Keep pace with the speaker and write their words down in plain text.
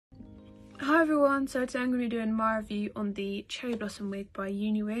Hi everyone, so today I'm going to be doing my review on the Cherry Blossom wig by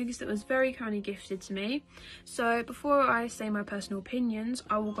UniWigs that was very kindly gifted to me. So before I say my personal opinions,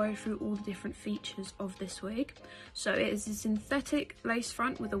 I will go through all the different features of this wig. So it is a synthetic lace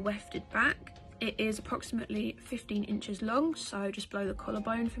front with a wefted back. It is approximately 15 inches long, so just below the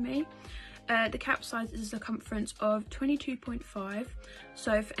collarbone for me. The cap size is a circumference of 22.5,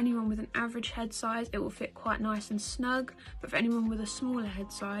 so for anyone with an average head size it will fit quite nice and snug, but for anyone with a smaller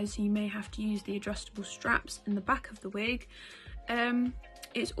head size you may have to use the adjustable straps in the back of the wig.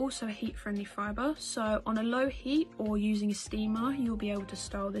 It's also a heat friendly fibre, so on a low heat or using a steamer you'll be able to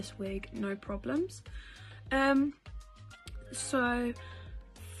style this wig no problems. So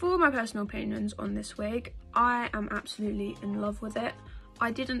for my personal opinions on this wig, I am absolutely in love with it. I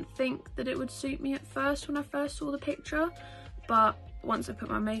didn't think that it would suit me at first when I first saw the picture, but once I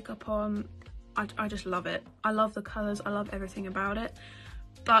put my makeup on, I just love it. I love the colours, I love everything about it.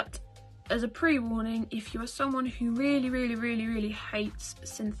 But as a pre-warning, if you are someone who really hates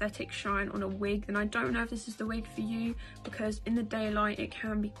synthetic shine on a wig, then I don't know if this is the wig for you, because in the daylight it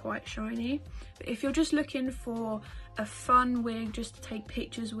can be quite shiny. But if you're just looking for a fun wig just to take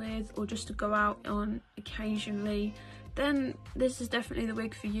pictures with or just to go out on occasionally, then this is definitely the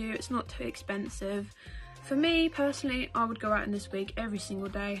wig for you. It's not too expensive. For me personally, I would go out in this wig every single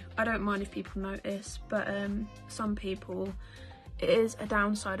day. I don't mind if people notice, but some people, it is a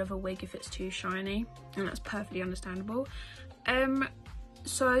downside of a wig if it's too shiny, and that's perfectly understandable.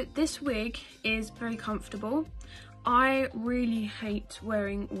 So this wig is very comfortable. I really hate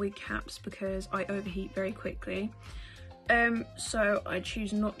wearing wig caps because I overheat very quickly, so I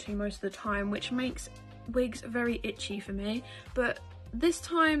choose not to most of the time, which makes wigs very itchy for me. But this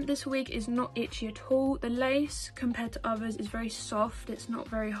time this wig is not itchy at all. The lace compared to others is very soft, it's not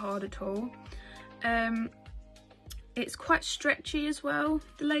very hard at all. It's quite stretchy as well,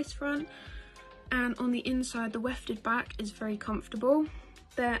 the lace front, and on the inside the wefted back is very comfortable.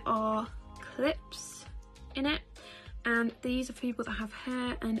 There are clips in it, and these are for people that have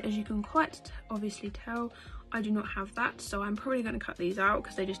hair, and as you can quite obviously tell, I do not have that, so I'm probably going to cut these out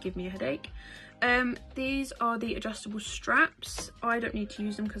because they just give me a headache. These are the adjustable straps. I don't need to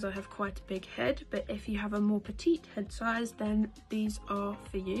use them because I have quite a big head, but if you have a more petite head size, then these are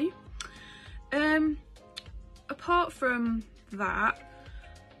for you. Apart from that,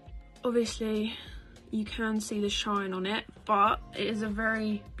 obviously you can see the shine on it, but it is a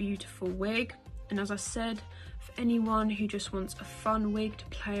very beautiful wig, and as I said, for anyone who just wants a fun wig to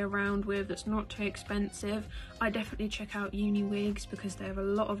play around with that's not too expensive, I definitely check out UniWigs because they have a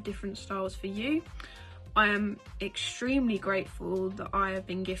lot of different styles for you. I am extremely grateful that I have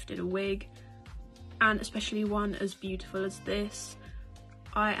been gifted a wig, and especially one as beautiful as this.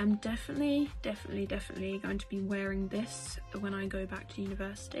 I am definitely going to be wearing this when I go back to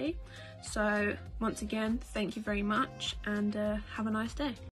university. So once again, thank you very much, and have a nice day.